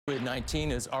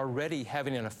COVID-19 is already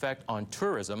having an effect on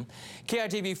tourism.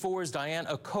 KITV4's Diane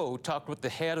talked with the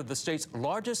head of the state's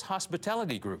largest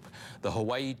hospitality group, the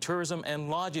Hawaii Tourism and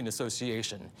Lodging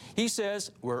Association. He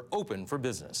says we're open for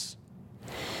business.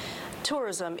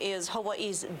 Tourism is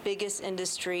Hawaii's biggest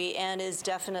industry and is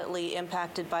definitely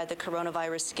impacted by the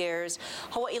coronavirus scares.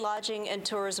 Hawaii Lodging and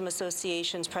Tourism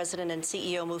Association's president and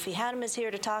CEO Mufi Hanum is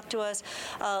here to talk to us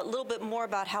a little bit more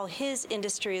about how his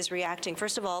industry is reacting.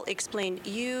 First of all, explain,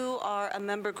 you are a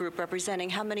member group representing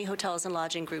how many hotels and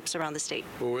lodging groups around the state?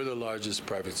 Well, we're the largest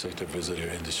private sector visitor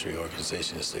industry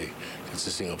organization in the state,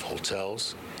 consisting of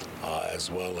hotels as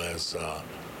well as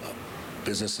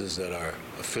businesses that are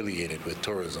affiliated with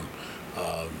tourism,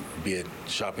 be it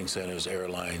shopping centers,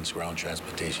 airlines, ground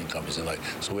transportation companies, and like.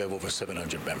 So we have over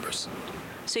 700 members.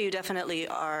 So you definitely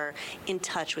are in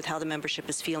touch with how the membership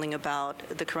is feeling about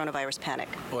the coronavirus panic.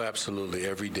 Oh, absolutely.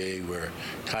 Every day we're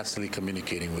constantly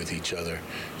communicating with each other,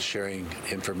 sharing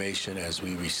information as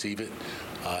we receive it,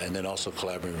 and then also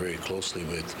collaborating very closely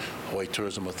with Hawaii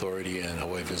Tourism Authority and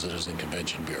Hawaii Visitors and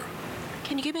Convention Bureau.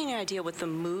 Can you give me an idea what the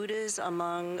mood is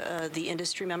among the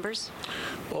industry members?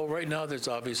 Well, right now there's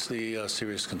obviously a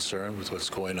serious concern with what's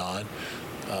going on.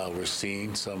 We're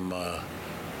seeing some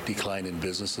decline in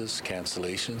businesses,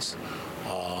 cancellations.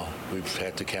 We've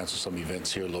had to cancel some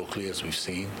events here locally, as we've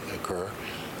seen occur.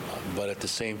 But at the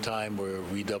same time, we're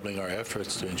redoubling our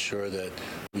efforts to ensure that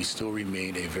we still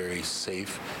remain a very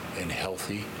safe and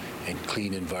healthy and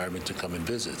clean environment to come and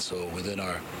visit. So within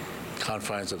our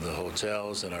confines of the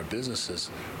hotels and our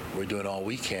businesses, we're doing all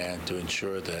we can to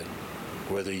ensure that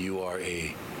whether you are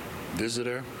a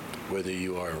visitor, whether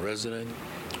you are a resident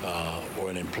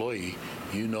or an employee,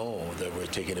 you know that we're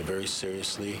taking it very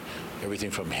seriously.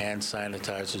 Everything from hand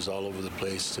sanitizers all over the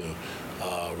place to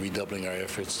redoubling our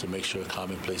efforts to make sure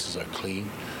common places are clean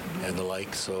and the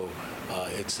like. So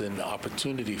it's an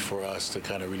opportunity for us to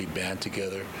kind of really band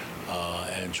together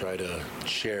and try to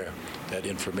share that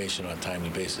information on a timely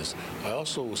basis. I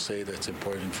also will say that it's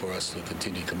important for us to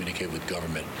continue to communicate with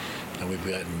government, and we've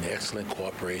gotten excellent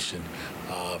cooperation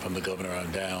from the governor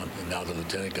on down, and now the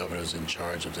lieutenant governor is in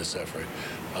charge of this effort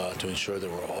to ensure that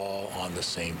we're all on the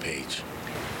same page.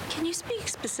 Can you speak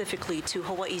specifically to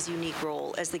Hawaii's unique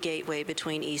role as the gateway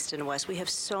between East and West? We have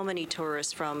so many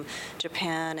tourists from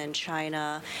Japan and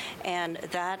China, and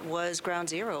that was ground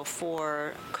zero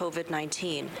for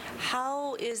COVID-19.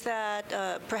 How is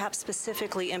that perhaps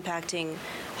specifically impacting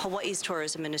Hawaii's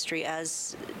tourism industry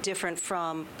as different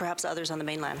from perhaps others on the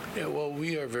mainland? Yeah, well,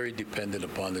 we are very dependent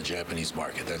upon the Japanese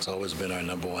market. That's always been our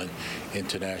 #1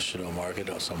 international market,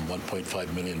 some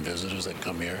 1.5 million visitors that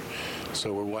come here.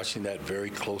 So we're watching that very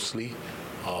closely.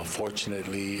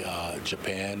 Fortunately,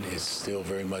 Japan is still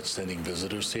very much sending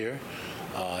visitors here,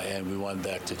 and we want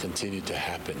that to continue to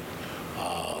happen.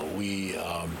 We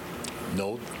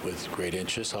note with great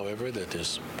interest, however, that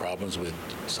there's problems with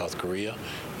South Korea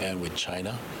and with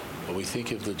China. But we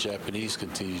think if the Japanese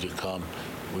continue to come,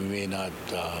 we may not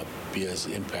be as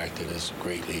impacted as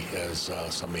greatly as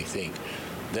some may think.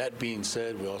 That being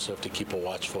said, we also have to keep a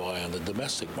watchful eye on the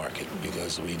domestic market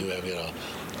because we do have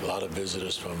a lot of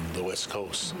visitors from the West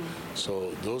Coast.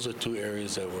 So those are two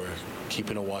areas that we're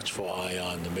keeping a watchful eye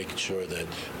on to make sure that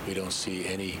we don't see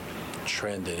any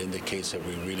trend that indicates that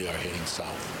we really are heading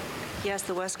south. Yes,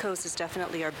 the West Coast is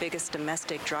definitely our biggest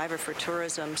domestic driver for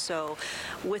tourism. So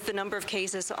with the number of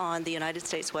cases on the United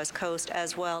States West Coast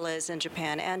as well as in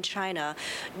Japan and China,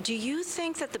 do you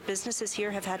think that the businesses here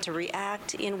have had to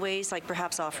react in ways like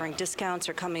perhaps offering discounts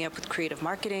or coming up with creative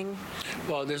marketing?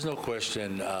 Well, there's no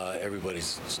question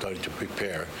everybody's starting to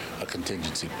prepare a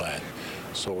contingency plan.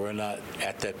 So we're not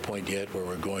at that point yet where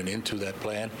we're going into that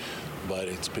plan, but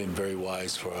it's been very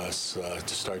wise for us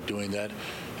to start doing that.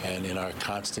 And in our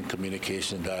constant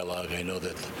communication and dialogue, I know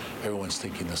that everyone's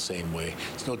thinking the same way.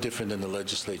 It's no different than the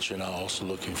legislature now also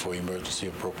looking for emergency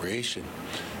appropriation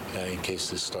in case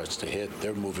this starts to hit.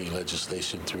 They're moving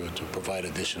legislation through to provide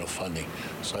additional funding.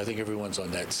 So I think everyone's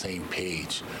on that same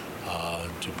page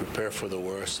to prepare for the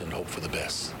worst and hope for the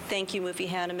best. Thank you, Mufi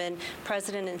Hanum,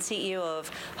 President and CEO of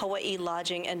Hawaii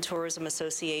Lodging and Tourism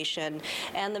Association.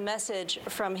 And the message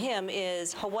from him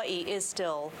is Hawaii is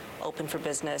still open for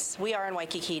business. We are in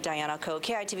Waikiki. Diane,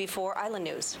 KITV4 Island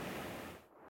News.